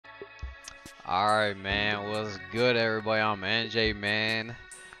Alright, man, what's good, everybody? I'm NJ, man.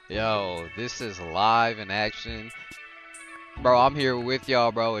 Yo, this is live in action. Bro, I'm here with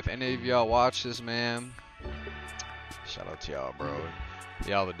y'all, bro. If any of y'all watch this, man, shout out to y'all, bro.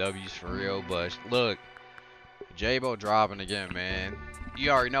 Y'all the W's for real. But look, Jaaybo dropping again, man.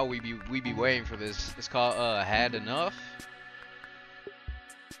 You already know we be waiting for this. It's called Had Enough.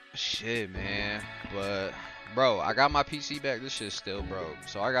 Shit, man. But bro, I got my PC back. This shit's still broke,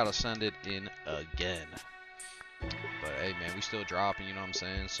 so I gotta send it in again. But hey, man, we still dropping, you know what I'm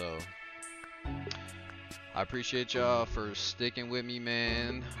saying? So I appreciate y'all for sticking with me,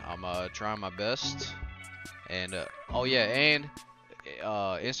 man. I'm trying my best. And oh yeah, and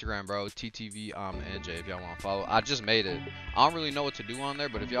Instagram, bro, TTV NJ, if y'all want to follow. I just made it. I don't really know what to do on there,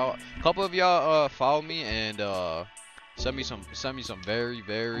 but if y'all, a couple of y'all follow me and send me some very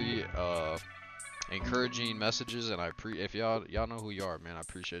encouraging messages, and if y'all know who you are, man, I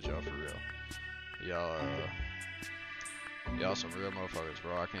appreciate y'all for real. Y'all some real motherfuckers,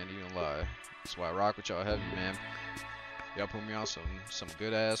 bro. I can't even lie. That's why I rock with y'all heavy, man. Y'all put me on some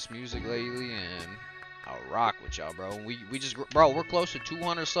good ass music lately, and I'll rock with y'all, bro. We just, bro, we're close to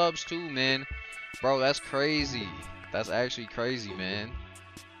 200 subs too, man. Bro, that's crazy. That's actually crazy, man.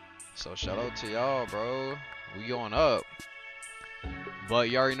 So shout out to y'all, bro. We going up. But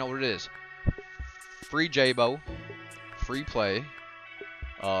you already know what it is. Free Jaaybo, free play,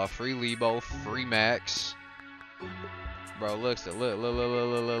 free Lebo, free Max. Bro, look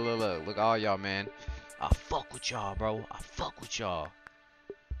all y'all, man. I fuck with y'all, bro. I fuck with y'all.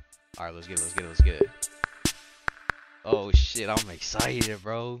 All right, let's get it. Oh shit, I'm excited,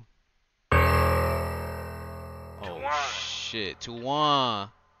 bro. Oh shit, 2-1.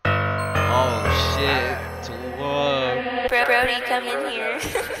 Oh shit, 2-1. Brody, come in here.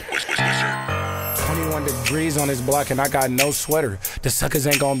 21 degrees on this block and I got no sweater. The suckers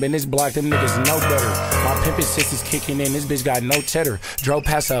ain't gon' bend this block, them niggas know better. My pimpin' sisters kicking in, this bitch got no cheddar. Drove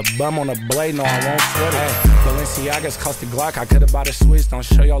past a bum on a blade, no I won't sweat it. Balenciagas cost the Glock, I could've bought a Swiss. Don't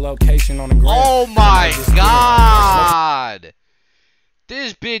show your location on the ground. Oh my god!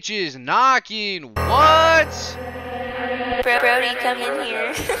 This bitch is knocking. What? Brody, come in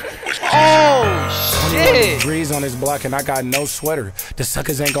here. Oh shit! 21 degrees on this block and I got no sweater. The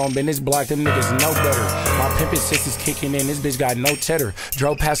suckers ain't gon' bend this block, them niggas know better. My pimpin' sisters kicking in, this bitch got no cheddar.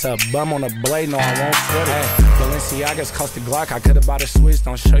 Drove past a bum on a blade, no I won't sweat it. Balenciagas cost the Glock, I could've bought a Swiss.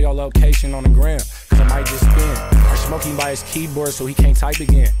 Don't show your location on the gram, cause I might just spin. Or smoking by his keyboard so he can't type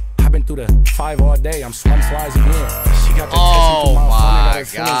again. I've been through the 5 all day, I'm swung flies again. She got the oh my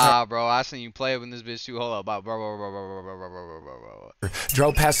god, bro. I seen you play with this bitch too. Hold up, bro.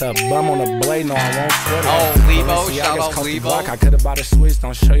 Drove past a bum on a blade, no I won't sweat it. Oh, Lebo, shout out Lebo. I could've bought a Swiss,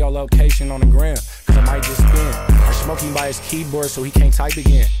 don't show your location on the gram, cause I might just spin. Or smoking by his keyboard so he can't type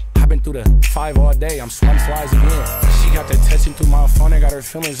again. I've been through the 5 all day, I'm swung flies again. She got the texting through my phone and got her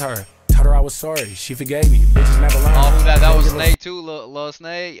feelings hurt. Told her I was sorry, she forgave me. Bitches never learn. Oh, that was Snake too, Lil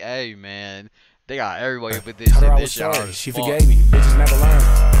Snake. Hey man, they got everybody with this shit. This shit hard. She forgave me. Bitches never learn.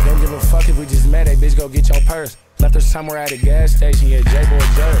 Don't give a fuck if we just met. Hey, bitch, go get your purse. Left her somewhere at a gas station. Yeah, Jaaybo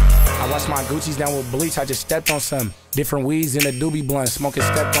a jerk. I washed my Gucci's down with bleach. I just stepped on some different weeds in a doobie blunt. Smoking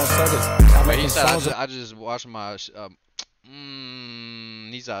stepped on suckers. Wait, he said I just washed my.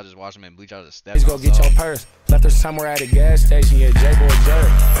 He said I just washed him in bleach. I just stepped. Bitch, go get your purse. Left her somewhere at a gas station. Yeah, Jaaybo a jerk.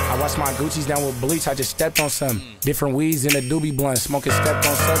 I washed my Gucci's down with bleach. I just stepped on some different weeds in a doobie blunt. Smoking stepped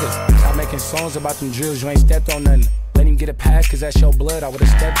on suckers. Stop making songs about them drills. You ain't stepped on nothing. Let him get a pass, cause that's your blood. I would've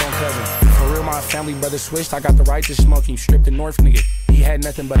stepped on cousin. For real, my family brother switched. I got the right to smoke him. Stripped the North nigga. He had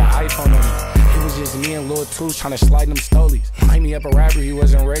nothing but an iPhone on him. It was just me and Lil Tools trying to slide them stolies. Line me up a rapper, he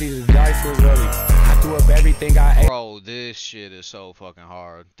wasn't ready to die for his really. I threw up everything I ate. Bro, this shit is so fucking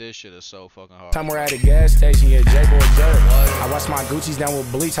hard. This shit is so fucking hard. Somewhere at a gas station, yeah, Jaaybo a jerk. I washed my Gucci's down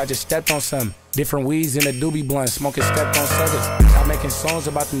with bleach. I just stepped on some different weeds in a doobie blunt. Smoking stepped on suckers. Stop making songs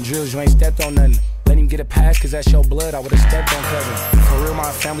about them drills. You ain't stepped on nothing. Let him get a pass, cause that's your blood. I would've stepped on cousin. For real,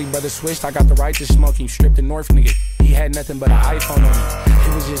 my family brother switched. I got the right to smoke him. Stripped the North nigga. He had nothing but an iPhone on him.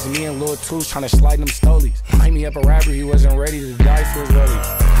 It was just me and Lil Tools trying to slide them stolies. Line me up a rapper, he wasn't ready to die for his really.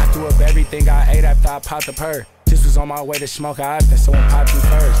 I threw up everything I ate after I popped the purr. Just was on my way to smoke a iPhone, so I'm popping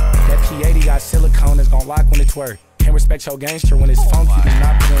first. That P80 got silicone, it's gon' lock when it's work. Can't respect your gangster when it's funky, do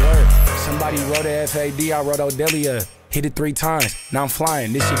not put in work. Somebody wrote a FAD, I wrote Odelia. Hit it 3 times, now I'm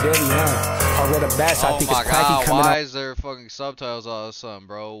flying, this shit deadly, huh? I wrote a bass, I think it's cracky coming why is there fucking subtitles all of a sudden,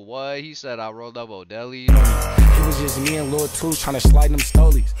 bro? What? He said I rolled up Odelli. It was just me and Lil Tools trying to slide them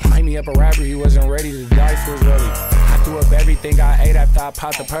stolies. Line me up a rapper, he wasn't ready to die for his really. threw up everything I ate after I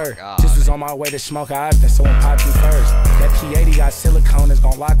popped the perk. Just was on my way to smoke a Austin, so I'm popping first. That P80 got silicone, it's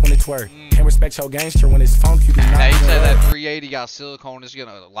gon' lock when it's work. Can't respect your gangster when it's funk, you do not. Now you said that 380 got silicone, it's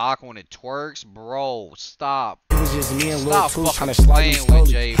gonna lock when it twerks, bro. Stop. It was just me and Lil Stop Two trying to fucking slide him playing with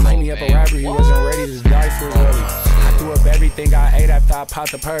slowly. Jaaybo, Light me up a man. rapper, he wasn't ready to die for his early. I threw up everything I ate after I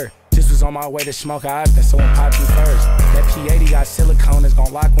popped the perk. Just was on my way to smoke a Austin, so I'm popping first. That P80 got silicone, it's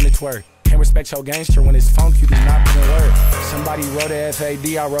gon' lock when it twerk. Can't respect your gangster when it's funk, you do not put in work. Somebody wrote a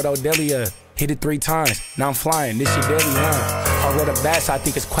FAD, I wrote Odelia. Hit it 3 times, now I'm flying, this shit deadly, huh? I wrote a bass, I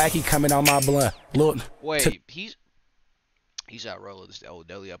think it's quacky coming on my blunt. Look, wait, he's out rolling this old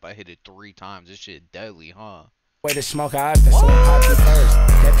deli up. I hit it 3 times. This shit deadly, huh? way to smoke a Austin, so I'm popping first.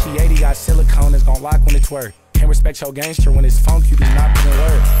 That P80 got silicone, it's gon' lock when it twerk. Can't respect your gangster when it's funk, you do not put in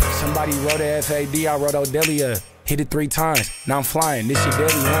work. Somebody wrote a FAD, I wrote Odelia. Hit it 3 times, now I'm flying, this shit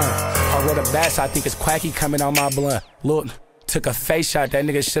deadly, huh? I wrote a bass, I think it's quacky coming on my blunt. Look, took a face shot, that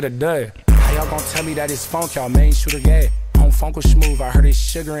nigga shoulda done. How y'all gon' tell me that it's funk, y'all main shooter gay? Home funk was smooth, I heard it's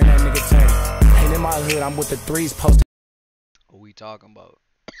sugar in that nigga tank. Ain't in my hood, I'm with the 3s posted. What we talking about?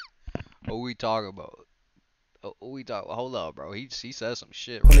 What we talking about? Hold up, bro. He said some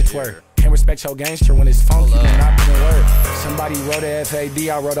shit right here. Can't respect your gangster when it's funk, you do not put in work. Somebody wrote a FAD,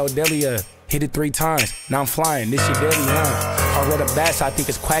 I wrote Odelia. Hit it 3 times, now I'm flying, this shit deadly, huh? I wrote a bass, I think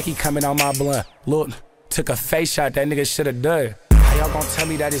it's quacky coming on my blunt. Look, took a face shot, that nigga shoulda done. How y'all gon' tell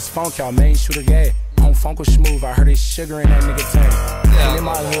me that it's funk, y'all main shooter gay? Home funk was smooth, I heard it's sugar in that nigga tank. Ain't in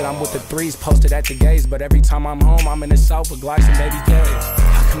my hood, I'm with the 3s posted at the gates. But every time I'm home, I'm in the south with Glocks and baby K's.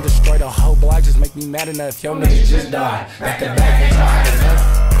 I come destroy the whole block, just make me mad enough. Yo, niggas just die, back to back, ain't hard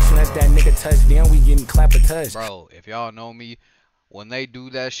enough. As soon as that nigga touch, then we getting clap a touch. Bro, if y'all know me, when they do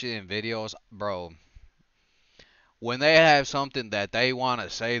that shit in videos, bro, when they have something that they want to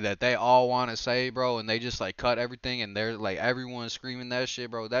say, that they all want to say, bro, and they just like cut everything and they're like everyone screaming that shit,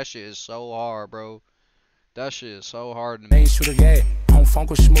 bro, that shit is so hard, bro. That shit is so hard to me. Main shooter gay, home funk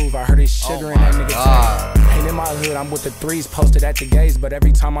was smooth, I heard it's sugar in that nigga tank. Ain't in my hood, I'm with the 3s posted at the gates. But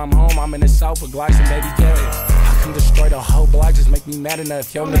every time I'm home, I'm in the south with Glocks and baby K's. I come destroy the whole block, just make me mad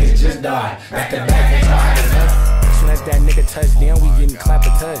enough. Yo, niggas just die, back to back, ain't hard enough. As soon as that nigga touch, then we getting clap a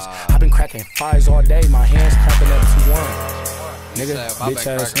touch. I been cracking 5s all day, my hands clapping up 2-1. Nigga, bitch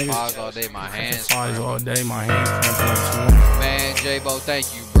ass niggas. 5s all day, my hands. 5s all day, my hands cramping up 2-1. Man, Jaaybo,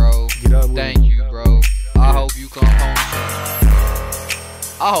 thank you, bro. Get up with thank you, bro. I hope you come home soon.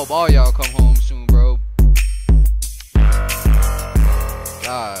 I hope all y'all come home soon, bro.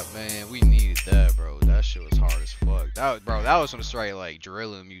 God, man, we needed that, bro. That shit was hard as fuck. That was some straight like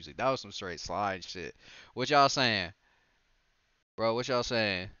drilling music. That was some straight slide shit. What y'all saying, bro? What y'all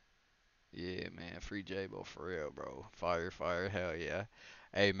saying? Yeah, man, free Jaaybo for real, bro. Fire, hell yeah.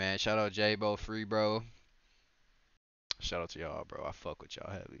 Hey, man, shout out Jaaybo, free, bro. Shout out to y'all, bro. I fuck with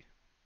y'all heavy.